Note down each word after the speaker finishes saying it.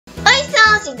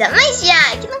vocês há mais já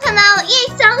aqui no canal. E aí,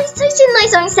 hoje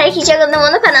nós vamos estar aqui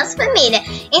jogando no canal Família.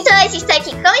 Então a gente está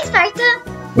aqui com o Esparta.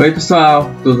 Oi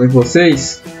pessoal, tudo bem com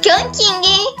vocês? Com o King.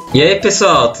 E aí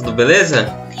pessoal, tudo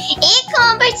beleza? E com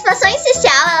a participação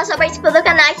especial, ela só participou do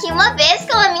canal aqui uma vez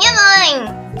com a minha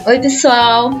mãe. Oi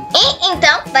pessoal. E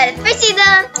então, bora pra partida.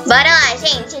 Bora lá,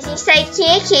 gente. A gente tá aqui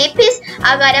em equipes.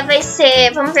 Agora vai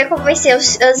ser, vamos ver como vai ser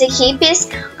as equipes.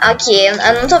 Aqui, eu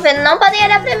não tô vendo, não podem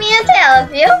olhar pra minha tela,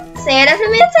 viu? Sem olhar pra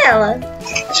minha tela.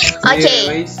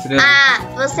 Ok.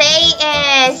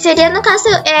 Você seria no caso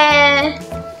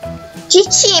de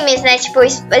times, né? Tipo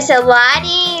celular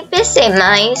e PC,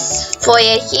 mas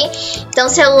foi aqui. Então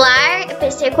celular,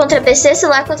 PC contra PC,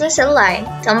 celular contra celular.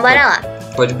 Então bora lá.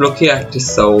 Pode bloquear,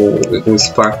 pessoal, o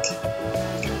Spark.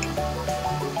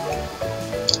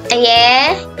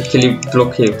 Aquele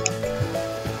bloqueio.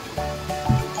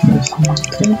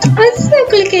 Mas eu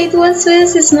cliquei 2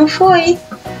 vezes, não foi?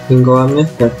 Igual a minha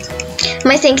carta.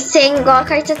 Mas tem que ser igual a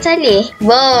carta tá ali.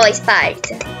 Boa,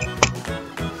 Esparta.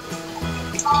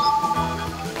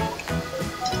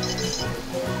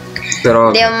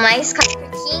 Droga. Deu mais carta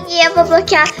aqui e eu vou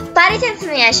bloquear. Para de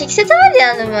adivinhar, achei que você tá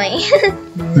olhando, mãe.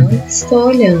 Não estou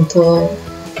olhando, tô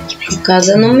por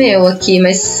causa no meu aqui,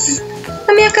 mas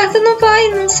a minha carta não vai,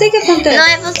 não sei o que acontece. Não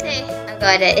é você,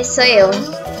 agora sou eu.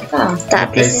 Tá,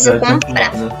 preciso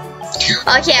comprar.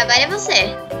 Ok, agora é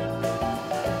você.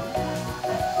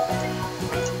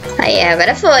 Aí,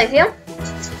 agora foi, viu?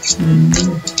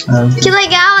 Que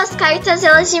legal, as cartas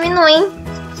elas diminuem.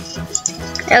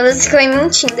 Elas ficam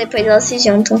mentindo, depois elas se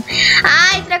juntam.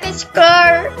 Ai, troca de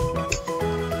cor.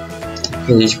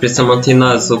 A gente precisa manter no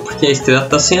azul, porque a estrela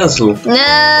tá sem azul.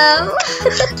 Não.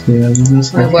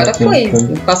 Agora foi.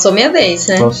 Passou minha vez,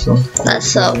 né? Passou.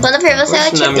 Quando for você,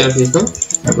 eu te não é minha vez, não?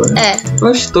 Agora. É.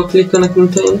 Oxe, tô clicando aqui, não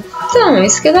tem. Então,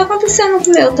 isso que tá acontecendo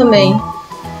com o meu também.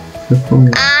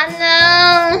 Ah,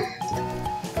 não.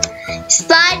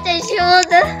 Esparta,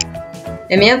 ajuda.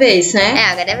 É minha vez, né? É,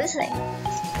 agora é você.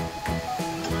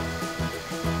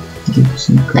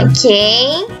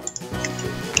 Ok.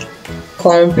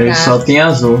 Comprar. Ele só tem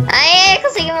azul. Aê,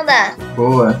 consegui mudar.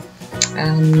 Boa. Ah,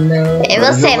 não. É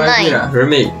você, mãe.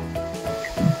 Vermelho.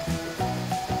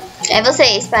 É você,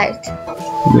 Esparta.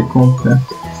 Poder comprar.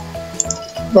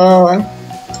 Boa.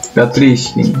 Fica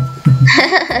triste.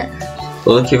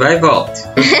 Falou que vai e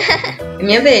volta. É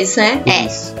minha vez, né? É.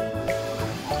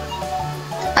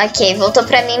 Ok, voltou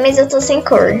pra mim, mas eu tô sem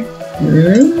cor.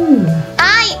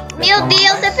 Ai, meu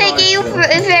Deus, eu peguei o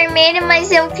vermelho,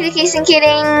 mas eu cliquei sem querer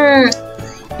em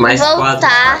Mais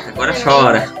voltar. 4. Agora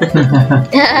chora.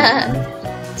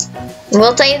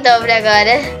 Voltou em dobro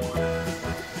agora.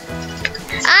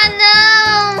 Ah,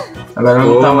 não! Agora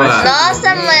não tá mais.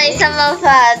 Nossa, mãe, essa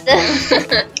malvada.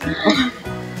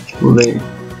 Pulei.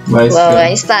 Vai Boa,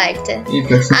 ser. Esparta.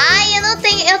 Eita, Ai, eu não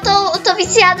tenho. Eu tô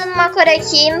viciada numa cor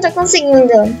aqui e não tô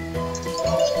conseguindo.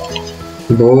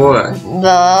 Boa.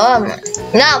 Boa, mano.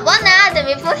 Não, boa nada,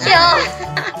 me bloqueou.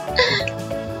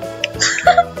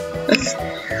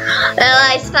 Vai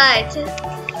lá, Esparta.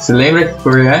 Você lembra que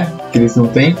cor é? Que eles não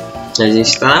têm? A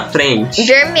gente tá na frente.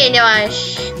 Vermelho, eu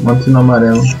acho. Mantém no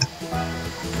amarelo.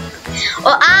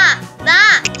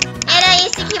 Era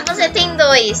esse que você tem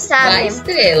 2, sabe? Vai,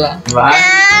 estrela. Vai.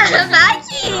 Vai,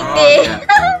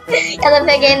 King. Eu não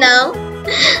peguei, não.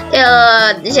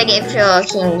 Eu joguei pro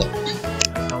King.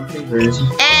 Não tem verde.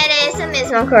 Era essa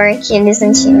mesma cor que eles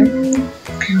não tinham.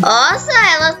 Nossa,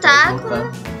 ela tá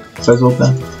com... Faz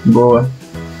voltar. Boa.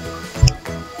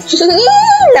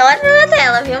 Não olha pra minha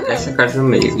tela, viu, mãe? Essa carta no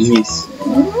meio. Isso.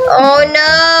 Oh,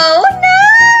 não!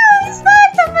 Não!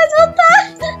 Esparta, faz voltar!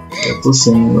 Eu tô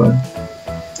sem agora.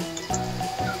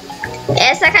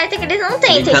 Essa carta que eles não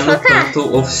têm, tem Clica que no focar.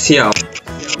 canto oficial.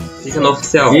 Clica no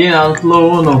oficial. Ih, ela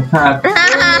pulou no.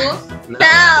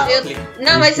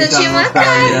 Não, mas eu tinha uma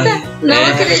carta. Não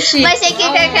acredito. Mas tem que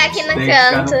clicar aqui no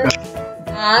canto.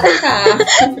 Ah, tá.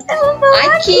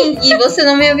 Ai, King, você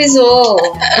não me avisou.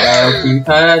 O King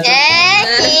tá.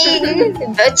 King.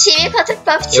 O time contra o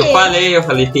Pop Team. Eu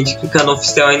falei, tem que clicar no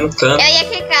oficial aí no canto. Eu ia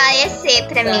clicar, ia ser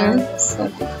pra mim.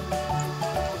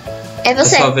 É É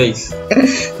você. sua vez.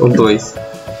 O 2.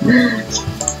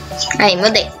 Aí,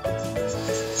 mudei.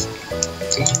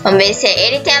 Vamos ver se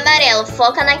ele tem amarelo.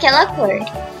 Foca naquela cor.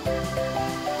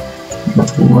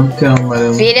 Uma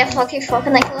câmera. Vira, foca e foca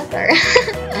naquela cor.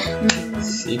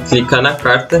 Se clicar na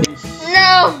carta.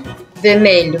 Não!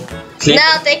 Vermelho. Clica.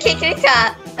 Não, tem que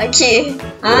clicar. Aqui.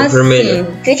 Ah, vermelho.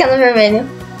 sim. Clica no vermelho.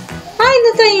 Ai,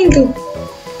 não tá indo.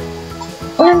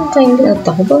 Ai, não tá indo. Ela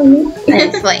tá roubando.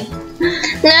 Aí foi.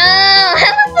 Não,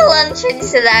 ela pulando de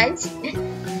felicidade.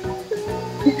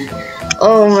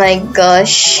 Oh my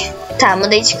gosh. Tá,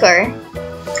 mudei de cor.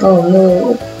 Oh,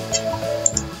 no.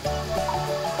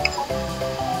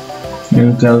 Ele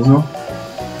não tem azul?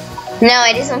 Não,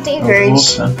 eles não têm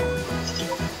verde. Tá.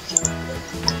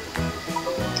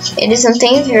 Eles não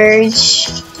têm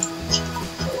verde.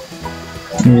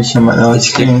 Deixa amarelo.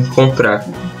 Acho que tem que comprar.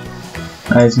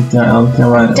 Ah, eles não tem, ela não tem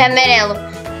amarelo. Tem amarelo.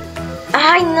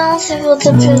 Ai, não, você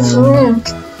voltou pro azul.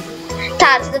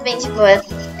 Tá, tudo bem, de boa.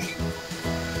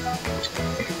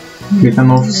 Clica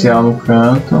no oficial no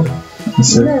canto.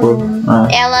 Você for... Ah,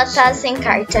 Ela tá sem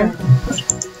carta.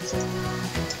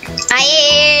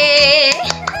 Aê!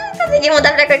 Consegui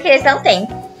mudar pra cor que eles não têm.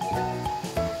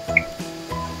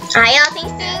 Ai, ela tem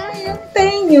sim. Eu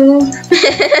tenho.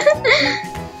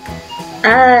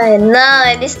 Ai, não,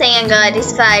 eles têm agora,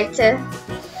 Esparta.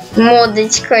 Muda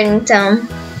de cor, então.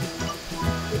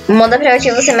 Muda pra o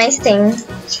que você mais tem.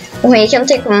 O ruim é que não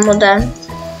tem como mudar.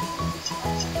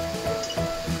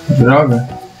 droga.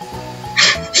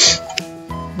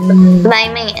 Vai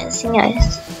amanhã, senhora.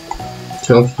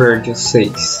 Então perde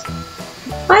 6.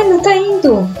 Ai, não tá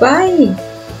indo. Vai.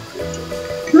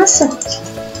 Nossa.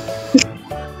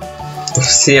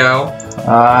 Oficial.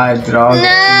 Ai, droga. Não.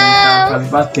 Tava quase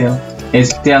batendo.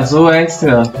 Esse que tem azul é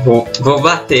Estrela. Vou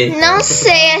bater. Não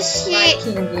sei, acho Vai,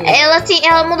 que King.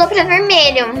 ela mudou pra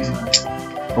vermelho.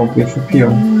 Comprei esse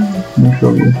peão. Não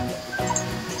joguei.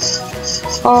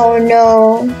 Oh,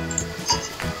 não.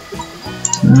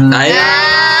 Aí,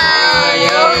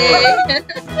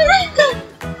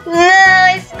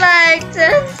 Não, Esparta.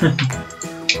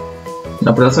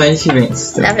 Na próxima a gente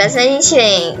vence. Na próxima a gente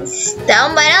vence. Então,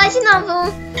 bora lá de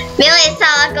novo. Beleza,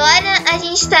 agora a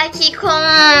gente tá aqui com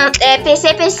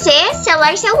PC,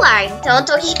 celular. Então eu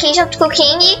tô aqui junto com o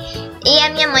King e a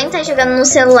minha mãe tá jogando no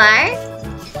celular.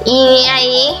 E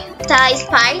aí tá a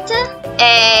Esparta.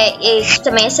 Esse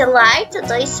também é celular, tá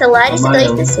 2 celulares e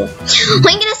 2 PC. O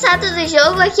engraçado do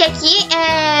jogo é que aqui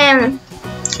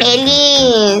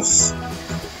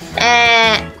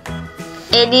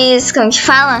eles, como que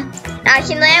fala?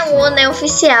 Aqui não é Uno, é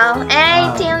Oficial.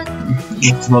 E tem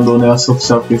Você mandou o negócio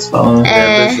oficial que eles falam,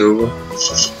 né? é do jogo.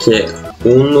 Que é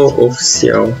Uno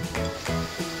Oficial.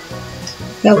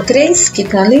 É o 3 que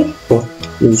tá ali?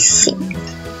 Isso. Sim.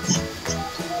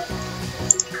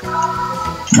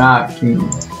 Ah, que... E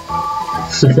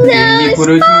por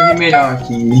último, o melhor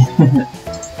aqui.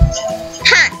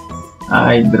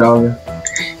 Ai, droga.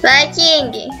 Vai,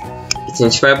 King. A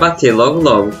gente vai bater logo.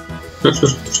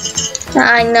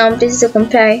 Ai, não, preciso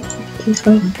comprar.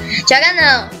 Joga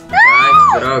não. Ai,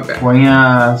 que droga. Põe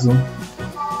a azul.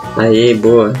 Aí,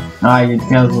 boa. Ai, ele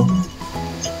tem azul.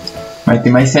 Mas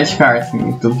tem mais 7 cartas,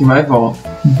 e tudo que vai e volta.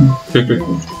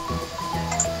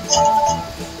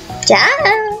 Tchau.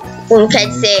 Quer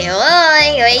dizer,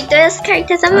 oi, 2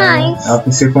 cartas a mais. Ela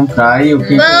precisa comprar e o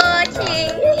que... Boa,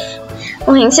 King.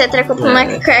 O Ring você trocou por uma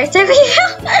carta horrível.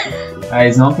 Ah,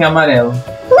 eles não tem amarelo.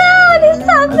 Não, eles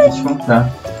sabem. Deixa eu comprar.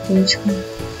 Gente, tá.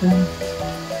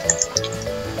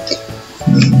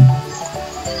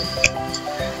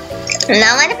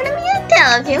 Não olha pra minha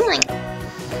tela, viu, mãe?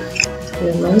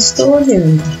 Eu não estou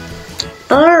olhando.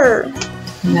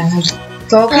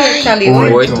 Qual que tá ali?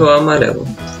 Oi. 8 amarelo.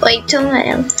 8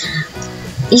 amarelo.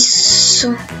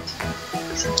 Isso.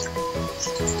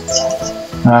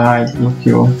 Ai,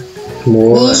 bloqueou.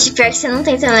 Boa. Ixi, pior que você não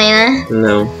tem também, né?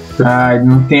 Não. Ai,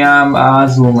 não tem a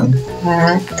azul, mãe.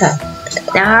 Ah, tá.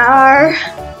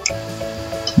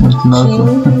 Muito no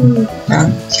azul.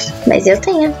 Mas eu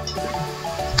tenho.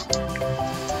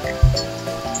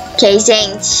 Ok,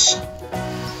 gente.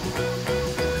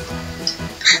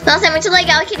 Nossa, é muito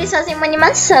legal que eles fazem uma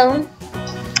animação.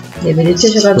 Deveria ter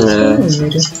jogado outro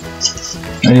número.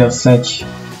 Aí, ó, 7.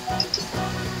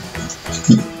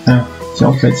 Tinha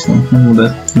um 7, não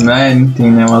muda. Não tem,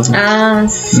 né, o azul. Ah,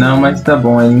 sim. Não, mas tá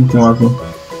bom, ele não tem o azul.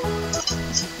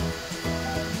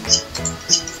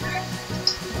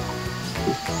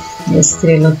 A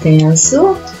Estrela tem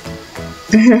azul.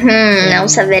 Não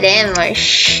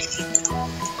saberemos.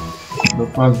 Dou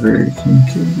pra verde.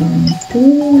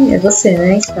 É você,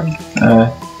 né, Esparta?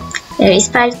 É. Eu,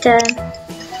 Esparta.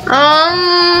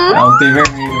 Não tem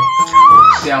vermelho.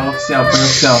 Oficial, põe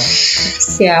oficial.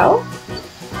 Oficial?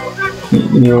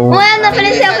 Ué, não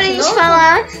apareceu pra gente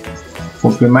falar.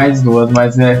 Comprei mais 2,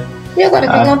 mas é. E agora o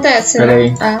que acontece?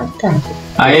 Peraí. Ah, tá.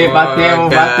 Aê,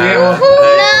 batemos.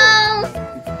 Não!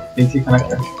 Tem que ficar na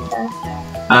caixa.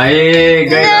 Aê,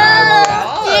 ganhamos.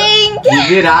 King! De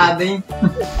virada, hein?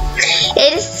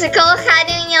 Eles colocaram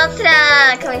em outra...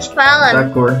 Como a gente fala? Da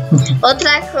cor.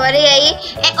 Outra cor. E aí...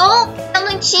 ou eu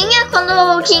não tinha, quando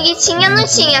o King tinha, não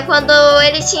tinha. Quando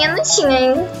ele tinha, não tinha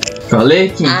ainda. Falei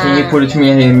que quem por último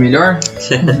é melhor?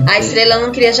 A Estrela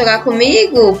não queria jogar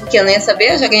comigo, porque eu não ia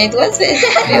saber, eu já ganhei 2 vezes.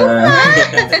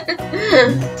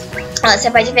 Ó, você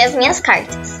pode ver as minhas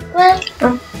cartas.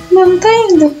 Não tá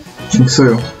indo. Quem sou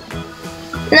eu?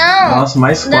 Não. Nossa,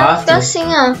 mais 4. Não, ficou assim,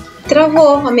 ó.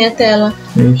 Travou a minha tela.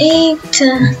 Eita.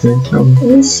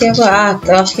 Ixi, agora.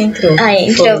 Eu acho que entrou. Aí,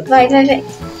 entrou. Vai.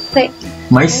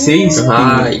 Mais 6?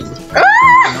 Ai.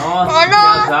 Nossa, que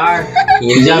azar.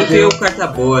 E ele já veio carta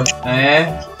boa.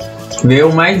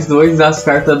 Veio mais 2 das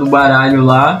cartas do baralho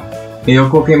lá. E eu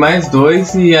coloquei mais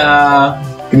 2 e a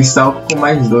Cristal ficou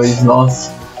mais 2.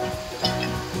 Nossa.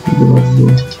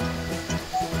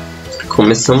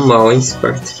 Começamos mal, hein,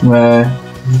 Sparta?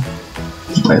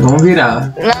 Mas vamos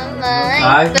virar.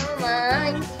 Mamãe.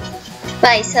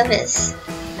 Vai, sua vez.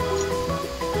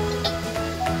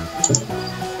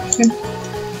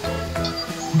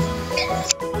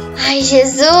 Ai,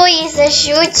 Jesus,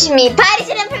 ajude-me. Pare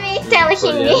de olhar pra minha tela,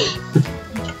 King.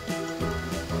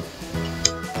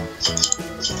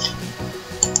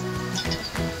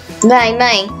 Vai,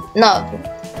 mãe. 9.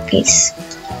 Isso.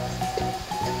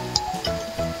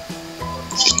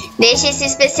 Deixa esse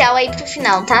especial aí pro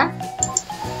final, tá?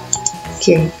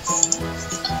 Ok.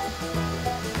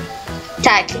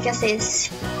 Tá, clica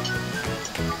 6.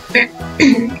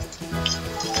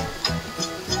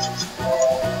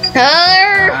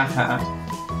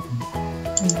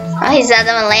 A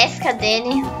risada maléfica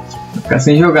dele. Vou ficar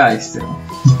sem jogar, Estrela.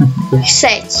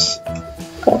 7.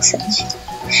 Qual 7?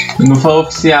 Não falou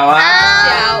oficial.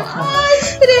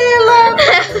 Estrela!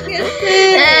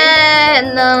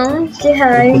 Não, que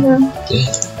raiva.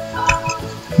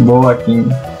 Boa,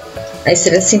 King. A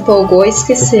Estrela se empolgou e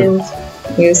esqueceu.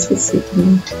 Eu esqueci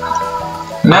também.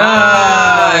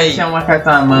 Tinha uma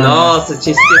carta na mão. Nossa,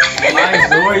 tinha esquecido.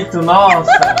 Mais 8,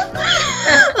 nossa.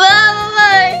 Vamos,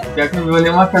 mãe. Já que não viu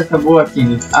nenhuma carta boa,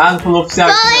 King. Não falou oficial.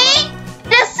 Mãe,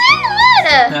 eu sei, não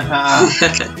era?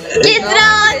 Que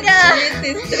droga.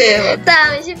 Estrela. Tá,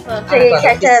 mas de boa. Peguei Agora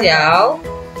carta. oficial.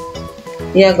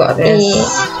 E agora?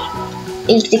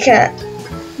 E clica.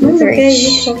 Que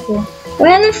por favor.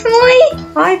 Ué, não foi?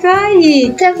 Ai,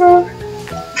 vai. Tá bom.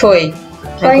 Foi.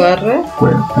 Agora.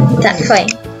 Tá, foi.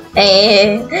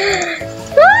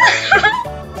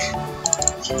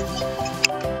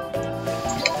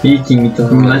 Ih, King, tô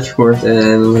com mudar de cor.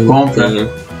 Não Compra.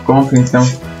 tenho. Compra então.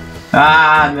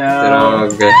 Não.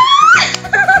 Droga.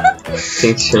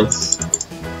 Sem chance.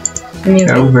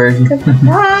 É o verde.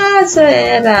 Já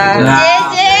era.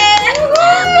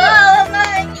 Boa,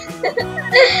 mãe.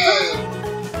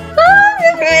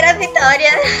 Minha primeira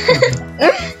vitória.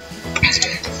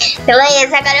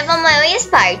 Beleza, agora vamos eu e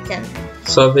Esparta.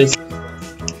 Sua vez. Tá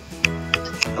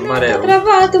Amarelo.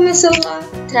 travado meu celular.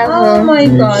 Travou. Oh my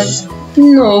god. De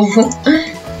novo.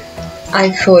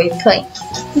 Ai, foi. Vai.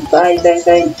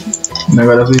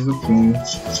 Agora fez o King.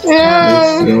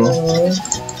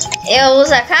 Eu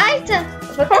uso a carta?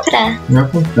 Eu vou comprar. Já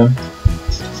comprei.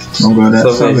 Agora é a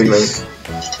sua vez. Mãe.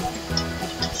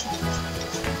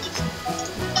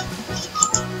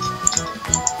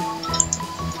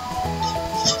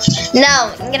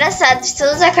 Não, engraçado, se tu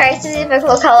usa cartas e vai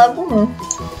colocar logo um.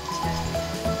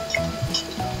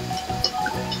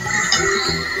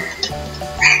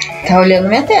 Tá olhando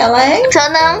minha tela, hein? Tô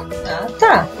não.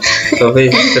 Tá. Sua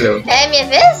vez, entendeu? É minha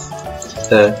vez?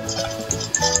 É.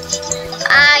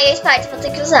 E a Esparta vou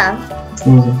ter que usar.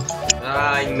 Usa.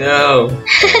 Ai, não.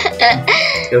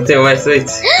 Eu tenho mais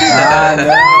 8.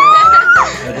 Não.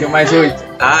 Eu tenho mais 8.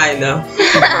 Ai, não.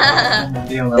 Não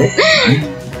deu, não.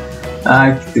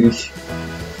 Ai, que triste.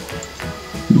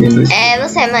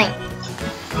 Você, mãe.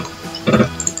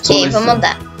 Ok, vou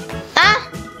mudar.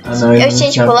 Não, Eu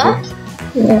tinha de pular?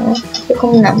 Não, foi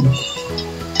como não.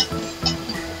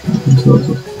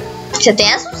 Você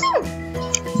tem azulzinho?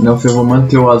 Não, eu vou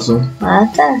manter o azul. Tá.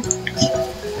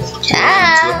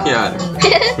 Tchau. Bloquearam.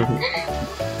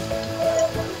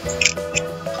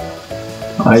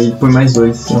 Aí põe mais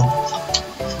 2. Então.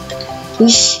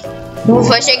 Ixi.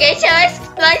 Ufa, cheguei a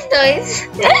mais 2.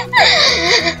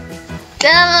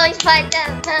 Vamos, Esparta.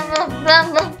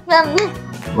 Vamos.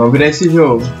 Vamos virar esse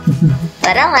jogo.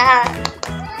 Bora lá.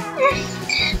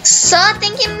 Só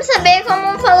tem que saber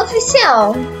como fala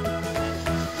oficial.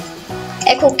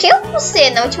 É qualquer um você.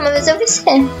 Na última vez eu vi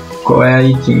você. Qual é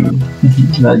aí, King?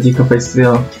 Dá dica pra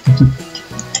Estrela.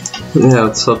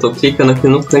 Eu só tô clicando aqui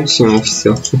no cantinho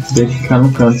oficial. Tem que ficar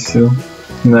no canto, seu.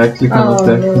 Não é clicar no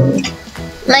teto.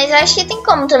 Mas eu acho que tem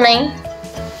como também.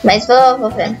 Mas vou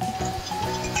ver.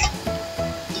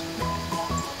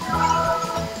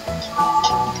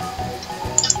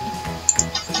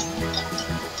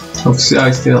 Oficial,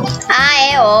 Estrela. Ah,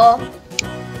 é o.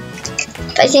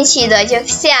 Faz sentido, ó, de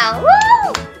oficial.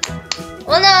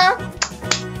 Uno.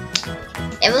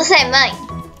 É você, mãe.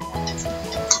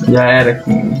 Já era,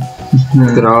 King.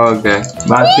 Droga.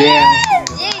 Batendo.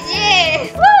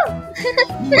 GG.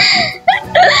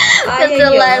 Ai, Meu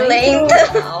celular ai, lento.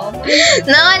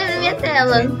 Não olha na minha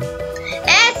tela.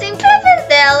 É, sempre a vez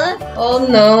dela. Oh,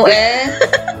 não,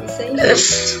 isso é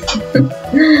injusto.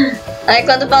 Aí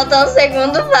quando faltar um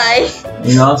segundo, vai.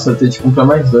 Nossa, eu tenho que comprar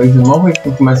mais 2. Eu não vou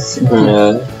comprar mais 5.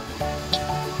 Ô,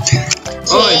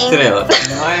 Estrela.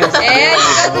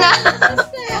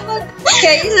 Que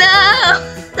é isso? Não.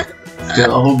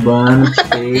 Estrela roubando.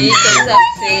 Que coisa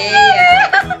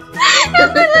feia. Eu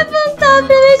fui levantar pra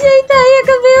me ajeitar e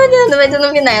acabei olhando, mas eu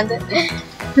não vi nada.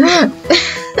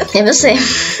 É você.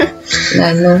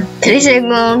 Não, não. 3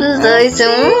 segundos, 2, 1.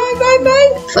 Vai.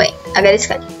 Foi. Agora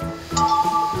escolhe.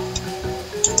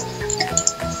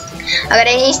 Agora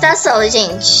a gente tá solo,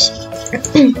 gente.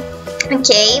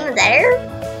 Ok, mudar.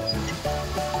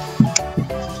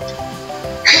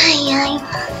 Ai.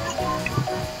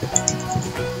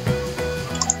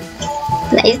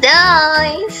 Mais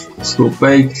 2. Desculpa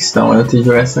aí, Cristão. Eu tenho que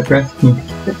jogar essa carta aqui.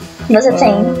 Você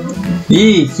tem.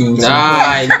 Ih, King.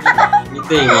 Ai, me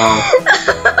dei mal.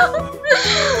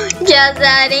 Que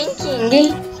azar, hein,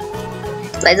 King?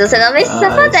 Mas você não vai se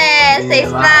safar dessa,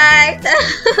 Esparta.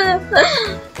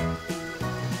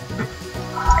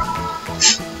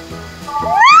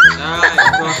 Ai,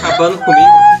 estão acabando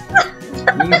comigo.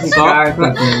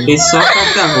 Só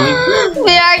carta ruim.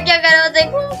 Pior que agora eu vou ter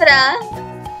que comprar.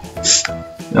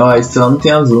 Ó, a Estrela não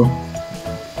tem azul.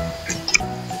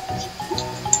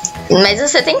 Mas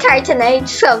você tem carta, né?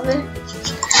 De favor.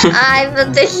 Ai, vou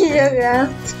ter que jogar.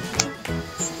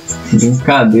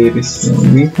 Brincadeira, Estrela.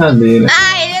 Brincadeira.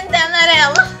 Ai, ele tá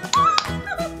amarelo.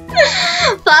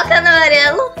 Foca no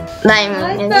amarelo. Vai,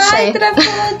 mãe, deixa Vai, aí.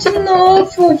 trapalhar de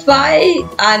novo. Vai.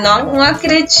 Ah, não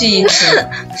acredito.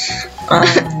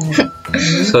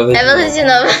 Só ver. É você de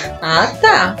novo. Ah,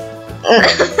 tá.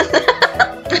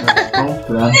 Vou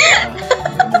comprar. O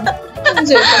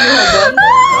Diego tá me roubando.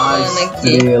 Ai,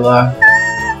 Aqui. Estrela.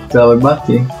 Estrela vai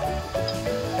bater.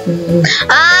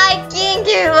 Ai, King,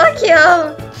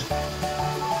 bloqueou.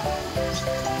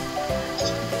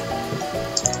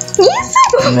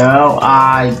 Isso? Não,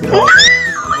 ai, droga.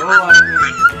 Boa,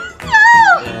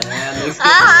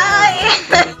 Ai,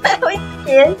 eu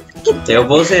esqueço. Eu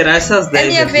vou zerar essas 10 É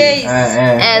minha aqui. vez.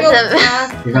 Essa.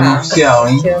 Fica no oficial,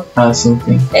 hein? Ah, sim,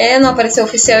 tem. Não apareceu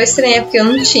oficial estranha porque eu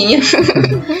não tinha.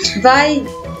 Vai.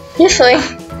 Que foi?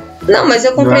 Não, mas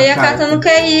eu comprei Boa a carta, carta. não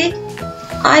quer ir.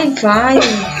 Ai, vai.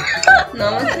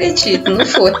 Não acredito, não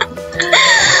foi.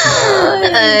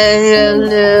 Ai, meu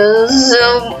Deus.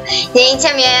 Gente,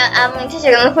 a mãe tá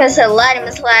jogando com meu celular.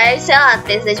 Meu celular, sei lá,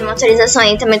 precisa de uma atualização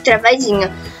aí, tá meio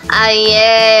travadinho. Aí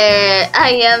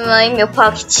a mãe, meu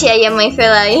pocket, aí a mãe foi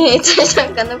lá e tá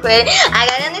jogando com ele.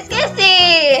 Agora eu não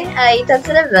esqueci. Aí tá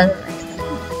travando.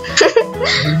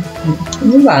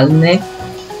 Não vale, né?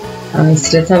 A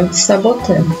Estrela tá me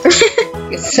sabotando.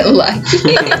 Esse celular aqui.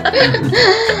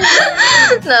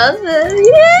 Nossa.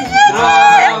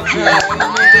 Droga, eu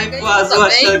mudei pro azul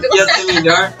achando que ia ser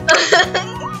melhor.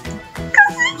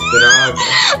 Droga.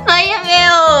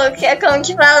 Olha como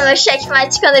que fala, meu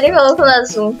checkmate quando ele colocou no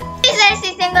azul. Espero que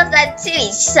vocês tenham gostado desse vídeo,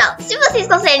 pessoal. Se vocês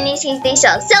gostarem disso,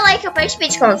 deixa o seu like,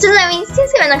 compartilhe com seus amigos, se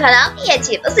inscreva no canal e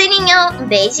ative o sininho. Um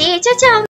beijo e tchau, tchau.